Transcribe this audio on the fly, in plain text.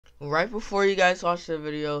Right before you guys watch the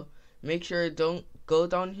video, make sure don't go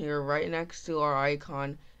down here right next to our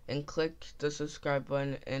icon and click the subscribe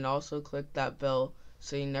button, and also click that bell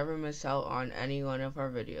so you never miss out on any one of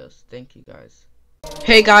our videos. Thank you guys.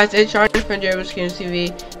 Hey guys, it's Charlie from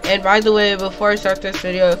JBrosGamesTV, and by the way, before I start this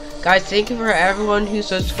video, guys, thank you for everyone who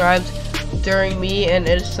subscribed during me and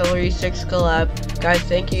It's Celery 6 collab. Guys,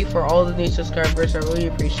 thank you for all the new subscribers, I really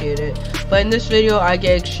appreciate it. But in this video, I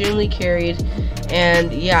get extremely carried,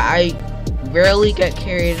 and yeah, I rarely get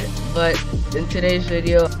carried, but in today's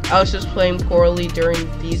video, I was just playing poorly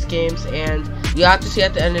during these games, and you have to see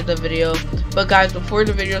at the end of the video. But guys, before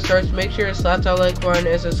the video starts, make sure to slap that like button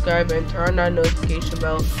and subscribe and turn on that notification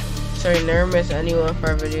bell so you never miss any one of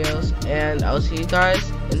our videos, and I'll see you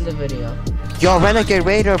guys in the video. Yo, Renegade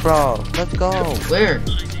Raider, bro. Let's go. Where?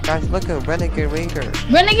 Guys, look at Renegade Raider.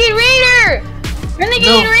 Renegade Raider!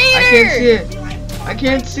 Renegade Raider! I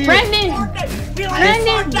can't see it. Brandon!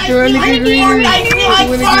 Renegade Raider! We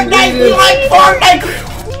like Fortnite!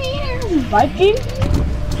 Viking?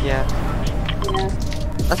 Yeah.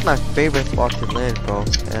 That's my favorite spot to land, bro.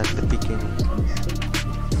 At the beginning.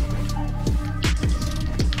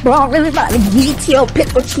 Bro, I'm really about to beat your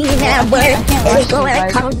pickle cheese that way. It's going to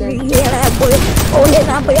come to you that way. Oh,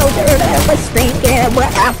 yeah, I'm going to that way. Stink that way.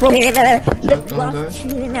 Afro that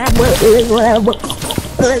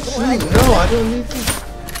way. No, I don't need to.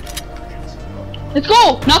 Let's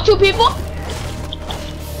go! Not two people?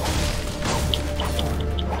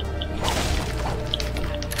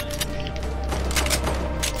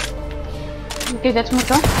 Okay, that's my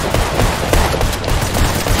car.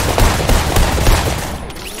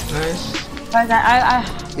 Nice.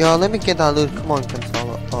 Guys, Yo, let me get that loot. Come on,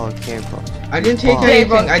 Consolo. Oh, okay, bro. I didn't take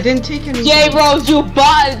anything. I didn't take anything. JBros, you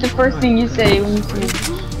bought it, the first thing you say when you see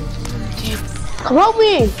it. Come help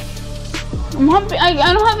me! I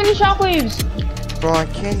don't have any shockwaves. Bro, I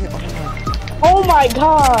can't. Oh my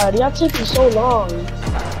god, y'all taking so long.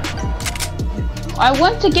 I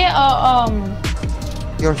went to get a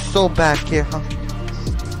You're so back here, huh?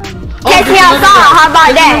 Take me outside, how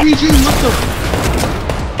about that?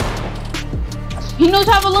 He knows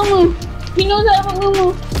how to Lumu. He knows how to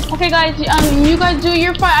Lumu. Okay, guys, you guys do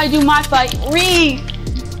your fight. I do my fight. Reese.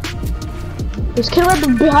 This kid right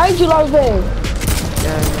behind you, Larve.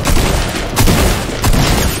 Yeah.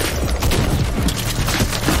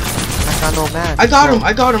 I got no match. I got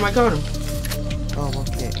him. Oh,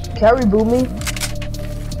 okay. Carry Boomin.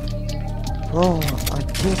 Bro, I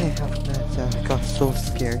didn't have match. I got so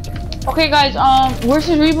scared. Okay, guys, where's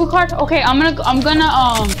his reboot card? Okay, I'm gonna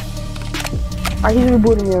Alright, he's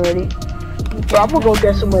rebooting me already. Bro, I'm gonna go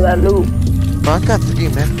get some of that loot. Bro, I got 3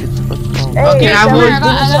 medkits. Let's go. Hey, Okay, I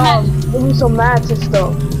give me some mats and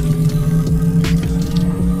stuff.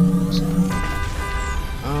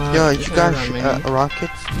 Yo, you got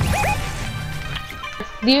rockets?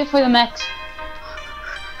 leave it for the mechs.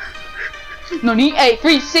 No need 8,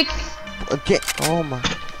 3, 6. Okay. Oh my.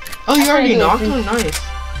 Oh, you already knocked him. Nice.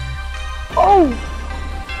 Oh!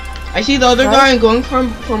 I see the other guy going from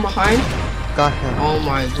behind. Got him. Oh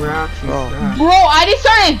my god. Bro, I just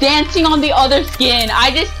started dancing on the other skin.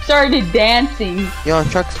 I just started dancing. Yo,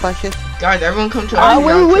 truck splashes. Guys, everyone come to our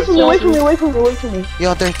wait for me.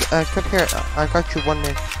 Yo, there's come here. I got you 1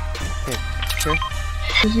 minute. Here.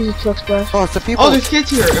 Just use a truck splash. Oh, it's the people. Oh, there's kids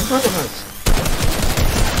here in front of us.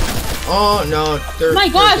 Oh no, they're. My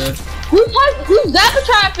gosh, good. whose zapper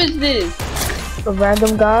trap is this? The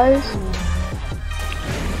random guys.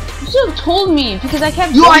 You should have told me because I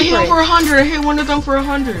kept. Yo, I hit him for 100. I hit one of them for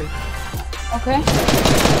 100. Okay.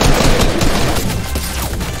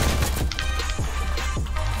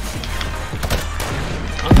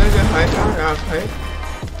 I'm gonna get high power. Okay.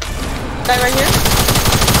 Guy right here.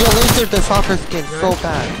 Yo, laser the soccer skin so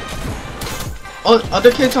bad. Oh,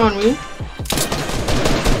 other kids on me.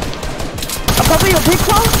 I'm probably a big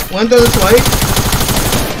one. One to the swipe.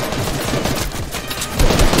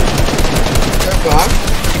 They're blocked.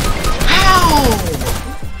 Ow!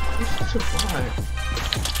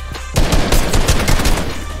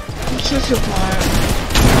 I'm such a bot.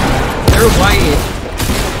 They're white.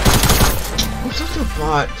 I'm such a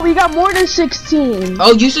bot. We got more than 16.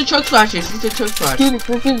 Oh, use the truck flashes. Use the truck flash.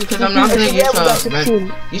 Because I'm not gonna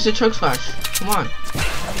use the truck flash. Come on.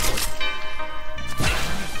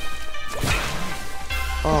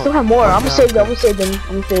 Oh, Still have more. I'm gonna save them.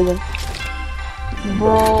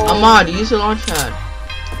 Bro. Ahmad, use the launch pad.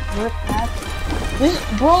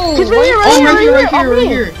 Bro. Right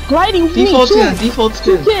here. Gliding feet. Default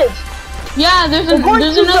skin. 2 kids. Yeah, there's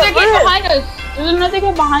another kid behind us. There's another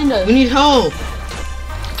kid behind us. We need help.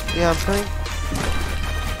 Yeah, I'm playing.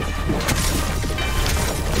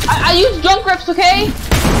 I use junk reps, okay?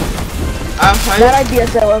 Bad idea,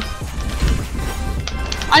 Zealous.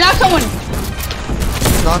 I knocked someone.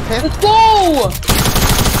 Knock him. Let's go.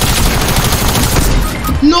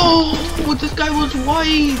 No, this guy was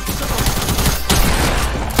white.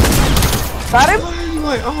 Got him? Why do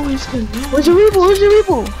I always get no? Where's your reboot? Where's your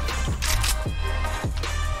reboot?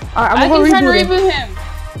 Alright, I'm gonna try to reboot him. reboot him.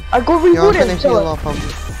 I go Yo, I'm reboot gonna him. heal So, off of you.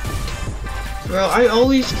 Bro, I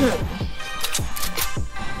always get.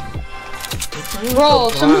 Bro,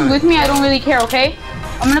 if someone's with me, I don't really care, okay?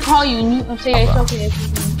 I'm gonna call you and you say it's okay.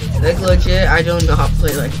 Like legit, I do not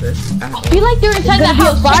play like this at I all. feel like they're inside the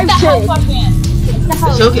house. Check the house up, man. Check the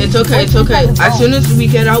house. It's okay, it's okay, it's okay. As soon as we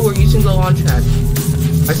get out, we're using the launch pad.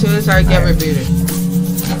 As soon as I get rebooted.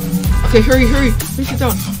 Okay, hurry, hurry. Please sit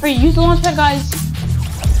down. Wait, use the launch pad, guys.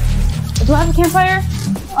 Do I have a campfire?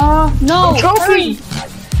 No. trophy.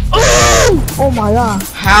 Oh my god.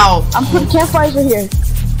 How? I'm putting campfires right here.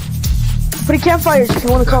 I'm putting campfires if you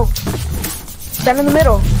wanna go. Stand in the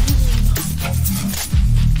middle.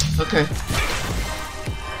 Okay.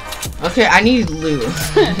 Okay, I need loot.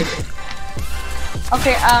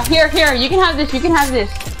 Okay, here, you can have this,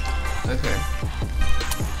 Okay.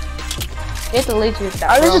 You have to laser it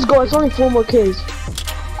Alright, let's just go. It's only 4 more kills.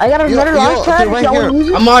 I got another launch pad. right if y'all here. wanna use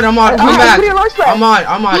it. I'm on, come back. put your launch pad. I'm on.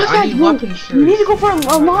 I need You weapon need shoes. to go for a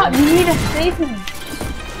lot. You need to save him.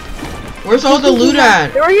 Where's all the loot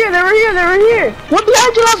at? They're right here. They're right here. They're right here. What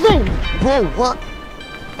behind you, last thing? Bro, what?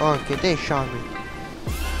 Oh, okay, they shot me.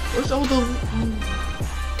 Where's all the loot?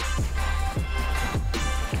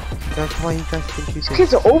 That's why you guys think you This can.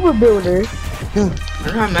 kid's an overbuilder. I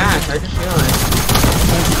don't have mats, I just realized.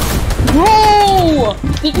 Bro!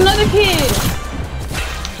 There's another kid!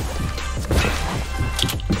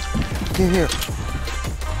 Here.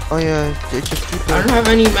 Oh yeah, just keep I don't have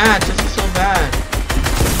any mats, this is so bad.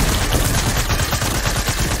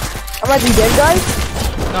 I might be dead, guys.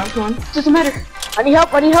 Knocked one. Doesn't matter. I need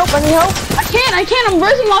help. I need help. I need help. I can't, I'm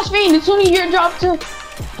versing Lost Fiend. It's only your job to...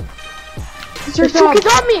 It's your There's 2 job. kids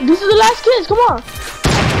on me. These are the last kids. Come on.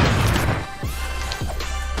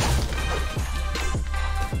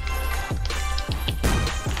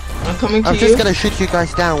 I'm coming to I'm you. just gonna shoot you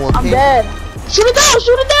guys down, okay? I'm dead. Shoot it down.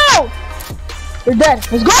 Shoot it down. They're dead.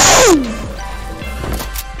 Let's go.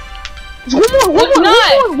 There's one more. One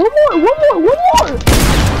more.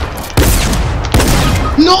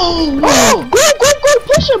 No! Oh, go.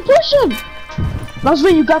 Push him. Last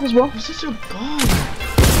way, you got this, bro. I'm such a bum.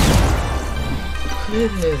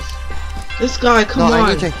 Look at this. This guy, come No, on. I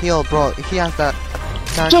need to heal, bro. He has that.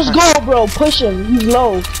 Just go, bro. Push him. He's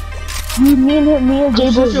low. Me and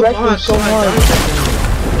JBros wrecked him so hard.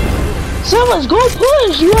 Let's go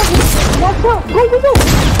push. You have what's up? Go.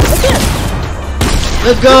 That's it.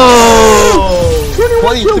 Let's go!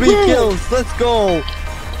 23 kills. Let's go.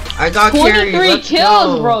 I got carried. 23 Let's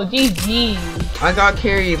kills, go. bro. GG. I got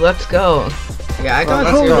carried. Let's go. Yeah, I got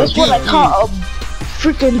Let's Bro, go. that's what I caught a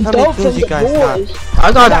freaking How many dope from kills you the guys got? boys.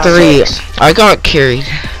 I got 3. I got carried.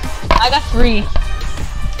 I got 3.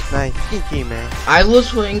 Nice. GG, man. I was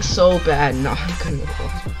playing so bad. Not gonna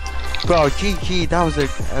lie. Bro, GG. That was a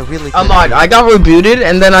really good I'm on. I got rebooted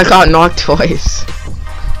and then I got knocked twice.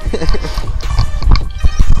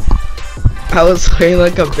 I was playing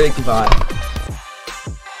like a big bot.